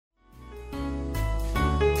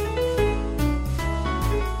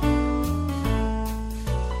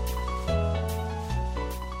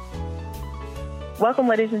Welcome,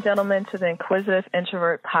 ladies and gentlemen, to the Inquisitive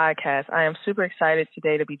Introvert Podcast. I am super excited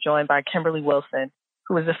today to be joined by Kimberly Wilson,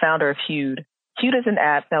 who is the founder of Hued. Hued is an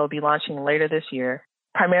app that will be launching later this year,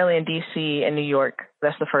 primarily in D.C. and New York.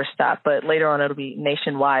 That's the first stop, but later on it'll be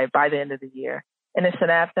nationwide by the end of the year. And it's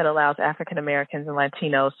an app that allows African Americans and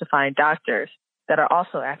Latinos to find doctors that are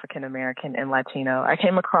also African American and Latino. I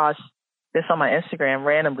came across this on my Instagram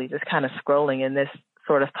randomly, just kind of scrolling, and this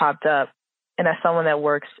sort of popped up. And as someone that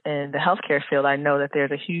works in the healthcare field, I know that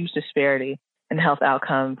there's a huge disparity in health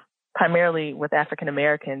outcomes, primarily with African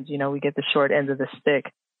Americans. You know, we get the short end of the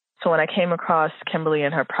stick. So when I came across Kimberly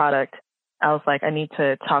and her product, I was like, I need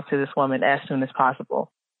to talk to this woman as soon as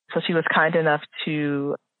possible. So she was kind enough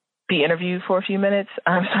to be interviewed for a few minutes.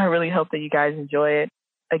 So I really hope that you guys enjoy it.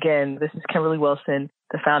 Again, this is Kimberly Wilson,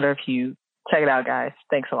 the founder of Hued. Check it out, guys.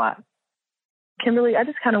 Thanks a lot. Kimberly, I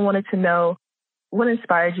just kind of wanted to know, what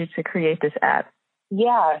inspired you to create this app?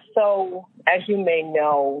 Yeah, so as you may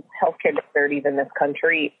know, healthcare disparities in this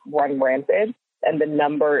country run rampant, and the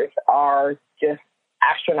numbers are just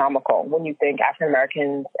astronomical. When you think African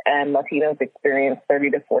Americans and Latinos experience 30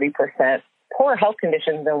 to 40% poorer health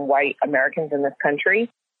conditions than white Americans in this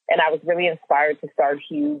country. And I was really inspired to start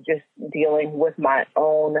Hued just dealing with my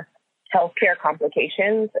own healthcare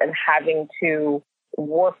complications and having to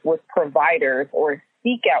work with providers or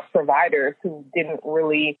seek out providers who didn't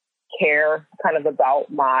really care kind of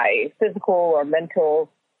about my physical or mental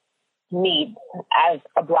needs as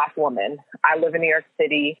a Black woman. I live in New York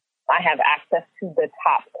City. I have access to the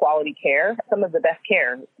top quality care, some of the best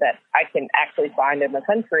care that I can actually find in the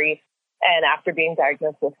country. And after being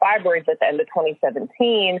diagnosed with fibroids at the end of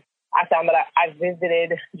 2017, I found that I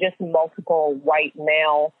visited just multiple white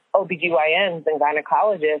male OBGYNs and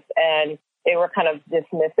gynecologists, and they were kind of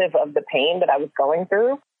dismissive of the pain that I was going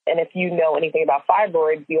through. And if you know anything about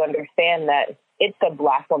fibroids, you understand that it's a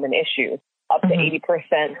Black woman issue. Up to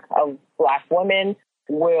 80% of Black women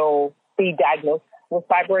will be diagnosed with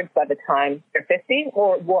fibroids by the time they're 50,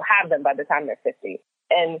 or will have them by the time they're 50.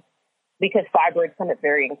 And because fibroids come at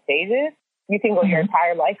varying stages, you can go your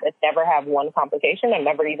entire life and never have one complication and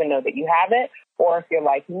never even know that you have it. Or if you're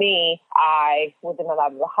like me, I was in and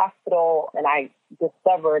out of the hospital, and I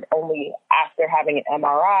discovered only after having an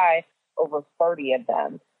MRI over 30 of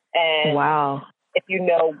them. And wow. If you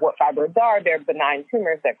know what fibroids are, they're benign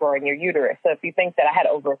tumors that grow in your uterus. So if you think that I had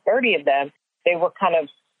over 30 of them, they were kind of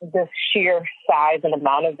the sheer size and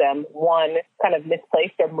amount of them. One kind of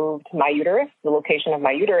misplaced or moved my uterus, the location of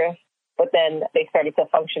my uterus, but then they started to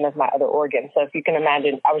function as my other organs. So if you can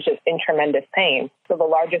imagine, I was just in tremendous pain. So the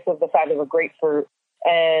largest was the size of a grapefruit,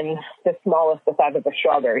 and the smallest the size of a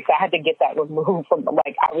strawberry. So I had to get that removed from,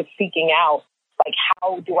 like, I was seeking out, like,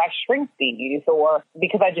 how do I shrink these? Or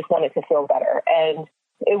because I just wanted to feel better. And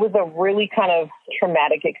it was a really kind of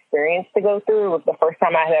traumatic experience to go through. It was the first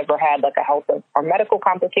time I had ever had like a health or medical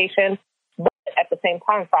complication. But at the same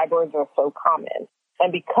time, fibroids are so common.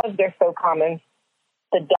 And because they're so common,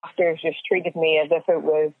 the doctors just treated me as if it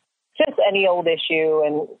was just any old issue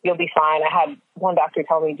and you'll be fine. I had one doctor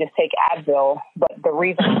tell me just take Advil, but the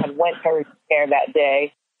reason I went to urgent care that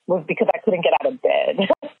day was because I couldn't get out of bed.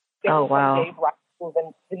 Oh, wow. Days where I was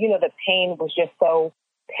moving, the pain was just so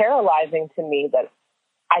paralyzing to me that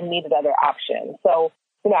I needed other options. So,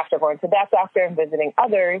 after going to that doctor and visiting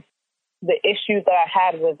others, the issue that I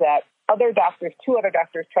had was that two other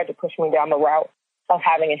doctors tried to push me down the route of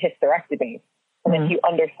having a hysterectomy. And if you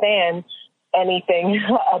understand anything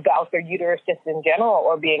about their uterus just in general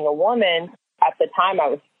or being a woman, at the time I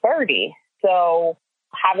was 30. So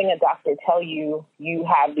having a doctor tell you you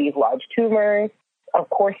have these large tumors, of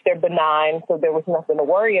course they're benign, so there was nothing to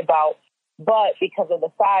worry about. But because of the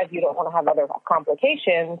size, you don't want to have other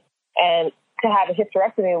complications. And to have a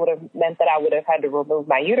hysterectomy would have meant that I would have had to remove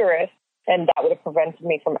my uterus, and that would have prevented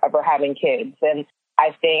me from ever having kids. And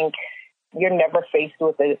I think you're never faced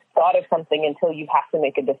with the thought of something until you have to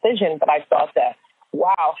make a decision. But I thought that,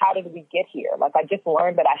 wow, how did we get here? Like, I just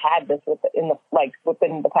learned that I had this within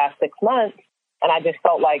the past 6 months. And I just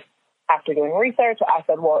felt like after doing research, I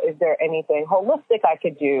said, well, is there anything holistic I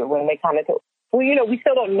could do? When they kind of told, well, we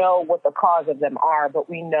still don't know what the cause of them are, but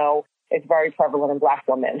we know it's very prevalent in Black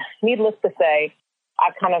women. Needless to say,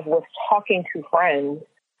 I kind of was talking to friends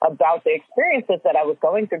about the experiences that I was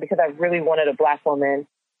going through because I really wanted a Black woman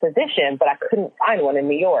physician, but I couldn't find one in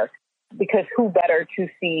New York, because who better to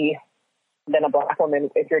see than a Black woman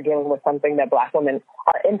if you're dealing with something that Black women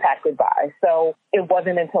are impacted by. So it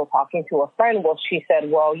wasn't until talking to a friend, she said,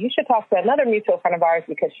 well, you should talk to another mutual friend of ours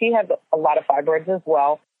because she has a lot of fibroids as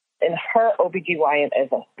well. And her OBGYN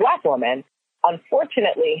is a Black woman.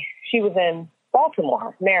 Unfortunately, she was in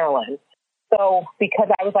Baltimore, Maryland. So because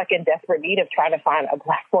I was like in desperate need of trying to find a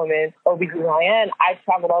Black woman OBGYN, I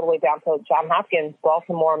traveled all the way down to Johns Hopkins,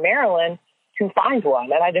 Baltimore, Maryland to find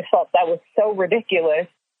one. And I just felt that was so ridiculous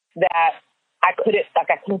that I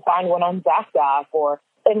couldn't find one on ZocDoc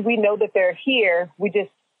and we know that they're here.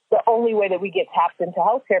 The only way that we get tapped into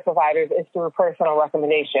healthcare providers is through personal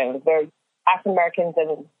recommendations. African Americans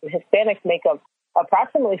and Hispanics make up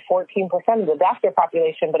approximately 14% of the doctor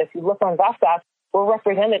population, but if you look on ZocDoc, we're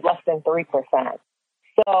represented less than 3%.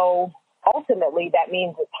 So ultimately, that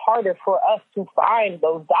means it's harder for us to find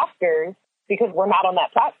those doctors because we're not on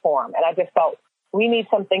that platform. And I just felt we need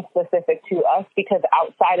something specific to us because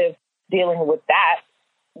outside of dealing with that,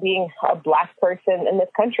 being a Black person in this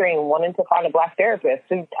country and wanting to find a Black therapist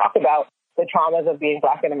to talk about the traumas of being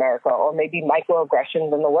Black in America, or maybe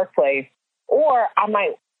microaggressions in the workplace, or I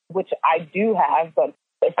might, which I do have, but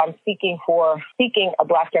if I'm seeking a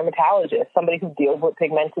Black dermatologist, somebody who deals with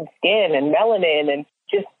pigmented skin and melanin and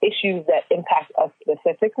just issues that impact us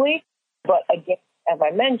specifically. But again, as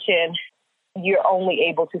I mentioned, you're only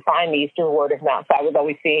able to find these through word of mouth. So I was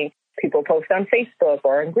always seeing people post on Facebook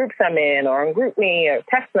or in groups I'm in or in GroupMe or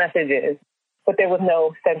text messages, but there was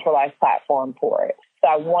no centralized platform for it. So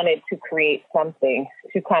I wanted to create something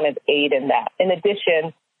to kind of aid in that. In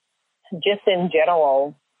addition, just in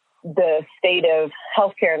general, the state of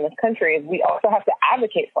healthcare in this country is we also have to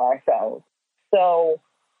advocate for ourselves. So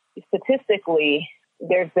statistically,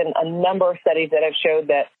 there's been a number of studies that have showed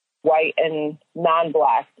that white and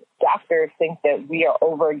non-Black doctors think that we are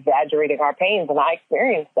over-exaggerating our pains, and I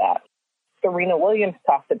experienced that. Serena Williams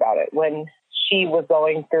talked about it when she was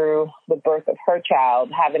going through the birth of her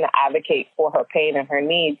child, having to advocate for her pain and her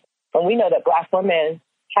needs. And we know that Black women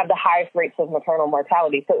have the highest rates of maternal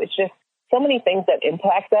mortality. So it's just so many things that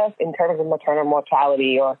impact us in terms of maternal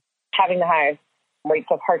mortality or having the highest rates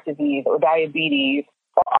of heart disease or diabetes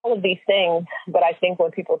or all of these things. But I think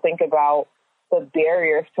when people think about the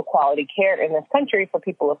barriers to quality care in this country for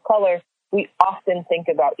people of color, we often think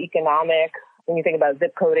about economic, when you think about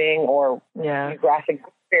zip coding or geographic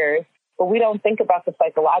barriers, but we don't think about the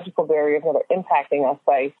psychological barriers that are impacting us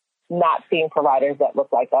by not seeing providers that look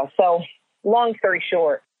like us. So long story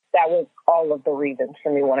short, that was all of the reasons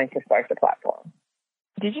for me wanting to start the platform.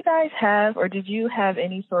 Did you guys have, or did you have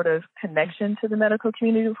any sort of connection to the medical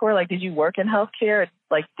community before? Like, did you work in healthcare?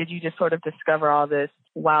 Like, did you just sort of discover all this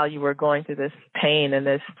while you were going through this pain and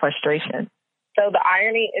this frustration? So the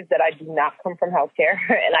irony is that I do not come from healthcare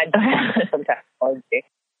and I do not come from technology.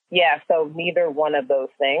 Yeah, so neither one of those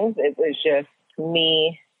things. It was just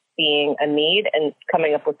me seeing a need and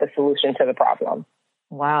coming up with the solution to the problem.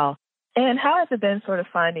 Wow. And how has it been sort of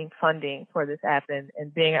finding funding for this app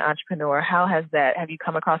and being an entrepreneur? How has that, have you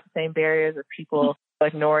come across the same barriers of people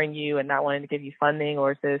ignoring you and not wanting to give you funding,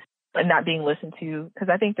 or is this not being listened to? Because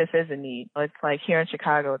I think this is a need. It's like here in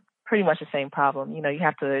Chicago, pretty much the same problem. You know, you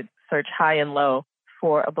have to search high and low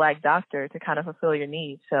for a Black doctor to kind of fulfill your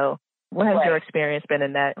needs. So what has your experience been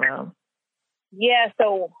in that realm? Yeah,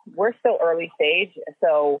 so we're still early stage.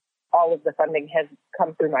 So all of the funding has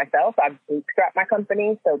come through myself. I've bootstrapped my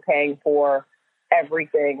company, so paying for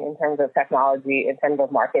everything in terms of technology, in terms of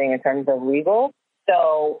marketing, in terms of legal.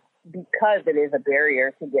 So because it is a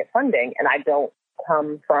barrier to get funding, and I don't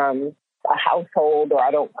come from a household or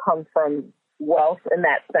I don't come from wealth in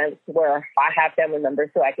that sense where I have family members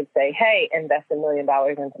who I could say, hey, invest $1 million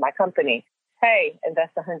into my company. Hey,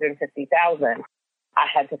 invest $150,000. I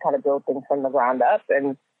had to kind of build things from the ground up,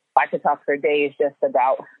 and I could talk for days just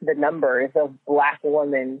about the numbers of Black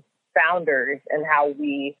women founders and how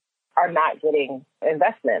we are not getting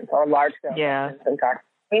investments or large-scale investments in our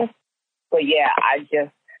companies. But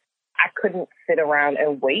I couldn't sit around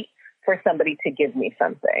and wait for somebody to give me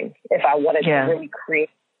something. If I wanted to really create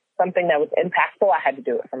something that was impactful, I had to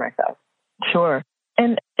do it for myself. Sure.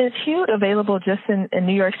 And is Hued available just in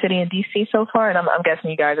New York City and D.C. so far? And I'm guessing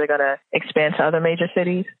you guys are going to expand to other major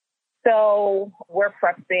cities? So we're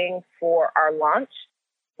prepping for our launch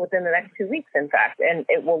within the next 2 weeks, in fact, and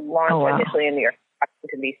it will launch initially in New York,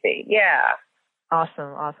 Washington, D.C. Yeah.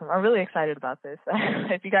 Awesome. I'm really excited about this.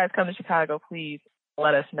 If you guys come to Chicago, please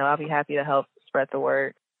let us know. I'll be happy to help spread the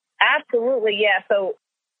word. Absolutely, yeah. So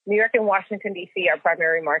New York and Washington, D.C. are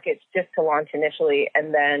primary markets just to launch initially,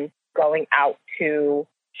 and then going out to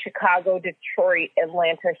Chicago, Detroit,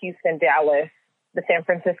 Atlanta, Houston, Dallas, the San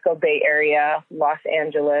Francisco Bay Area, Los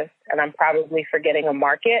Angeles, and I'm probably forgetting a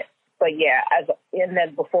market. But and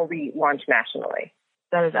then before we launch nationally.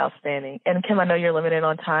 That is outstanding. And Kim, I know you're limited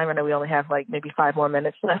on time. I know we only have like maybe 5 more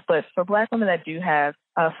minutes left, but for Black women that do have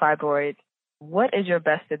fibroids, what is your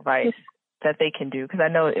best advice that they can do? Because I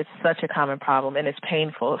know it's such a common problem and it's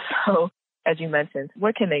painful. So as you mentioned,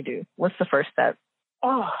 what can they do? What's the first step?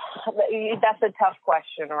 Oh, that's a tough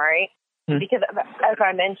question, right? Mm-hmm. Because as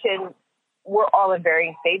I mentioned, we're all in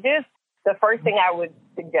varying stages. The first thing I would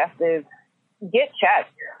suggest is get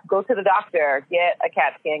checked. Go to the doctor, get a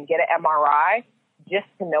CAT scan, get an MRI, just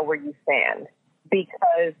to know where you stand.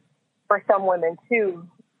 Because for some women, too,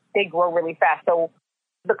 they grow really fast. So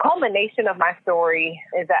the culmination of my story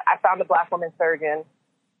is that I found a Black woman surgeon.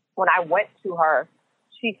 When I went to her,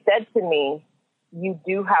 she said to me, you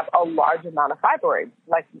do have a large amount of fibroids.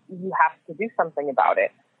 Like, you have to do something about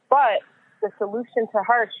it. But the solution to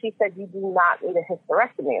her, she said, you do not need a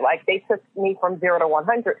hysterectomy. Like, they took me from 0 to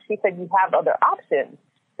 100. She said, you have other options.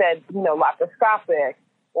 Said, laparoscopic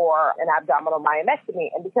or an abdominal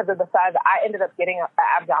myomectomy. And because of the size, I ended up getting an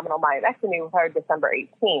abdominal myomectomy with her December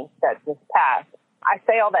 18th that just passed. I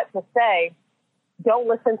say all that to say, do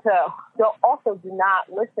not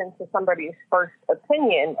listen to somebody's first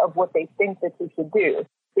opinion of what they think that you should do.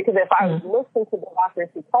 Because if I was listening to the doctors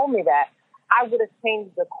who told me that, I would have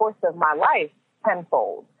changed the course of my life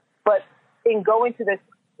tenfold. But in going to this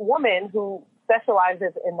woman who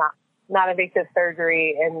specializes in non-invasive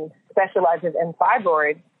surgery and specializes in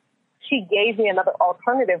fibroids, she gave me another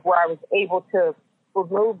alternative where I was able to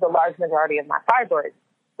remove the large majority of my fibroids.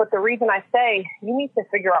 But the reason I say you need to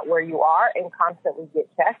figure out where you are and constantly get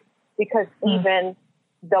checked, because even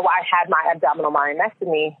though I had my abdominal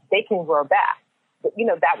myomectomy, they can grow back. But,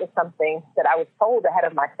 that was something that I was told ahead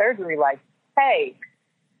of my surgery, like, hey,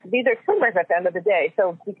 these are tumors at the end of the day.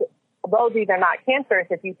 So although these are not cancerous,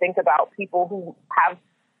 if you think about people who have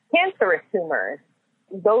cancerous tumors,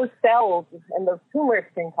 those cells and those tumors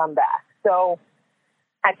can come back. So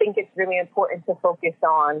I think it's really important to focus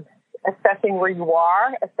on assessing where you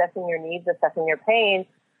are, assessing your needs, assessing your pain.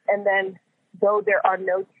 And then, though there are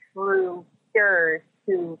no true cures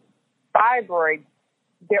to fibroids,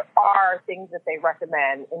 there are things that they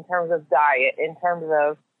recommend in terms of diet, in terms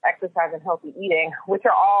of exercise and healthy eating, which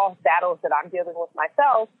are all battles that I'm dealing with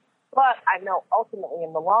myself. But I know ultimately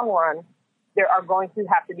in the long run, there are going to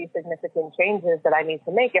have to be significant changes that I need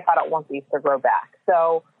to make if I don't want these to grow back.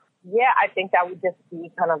 So, yeah, I think that would just be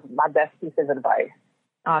kind of my best piece of advice.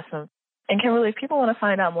 Awesome. And Kimberly, if people want to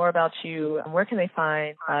find out more about you, where can they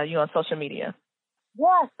find you on social media?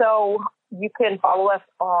 Yeah, so you can follow us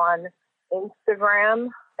on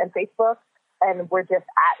Instagram and Facebook, and we're just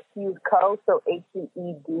at HuedCo, so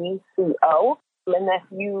HUEDCO. And if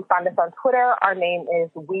you find us on Twitter, our name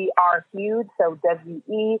is We Are Hued, so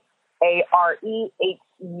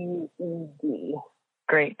WeAreHued.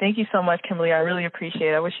 Great. Thank you so much, Kimberly. I really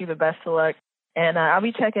appreciate it. I wish you the best of luck. And I'll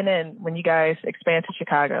be checking in when you guys expand to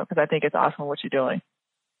Chicago, because I think it's awesome what you're doing.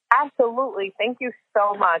 Absolutely. Thank you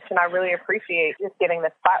so much. And I really appreciate just getting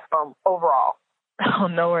this platform overall. Oh,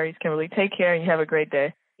 no worries, Kimberly. Take care and you have a great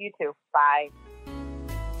day. You too. Bye.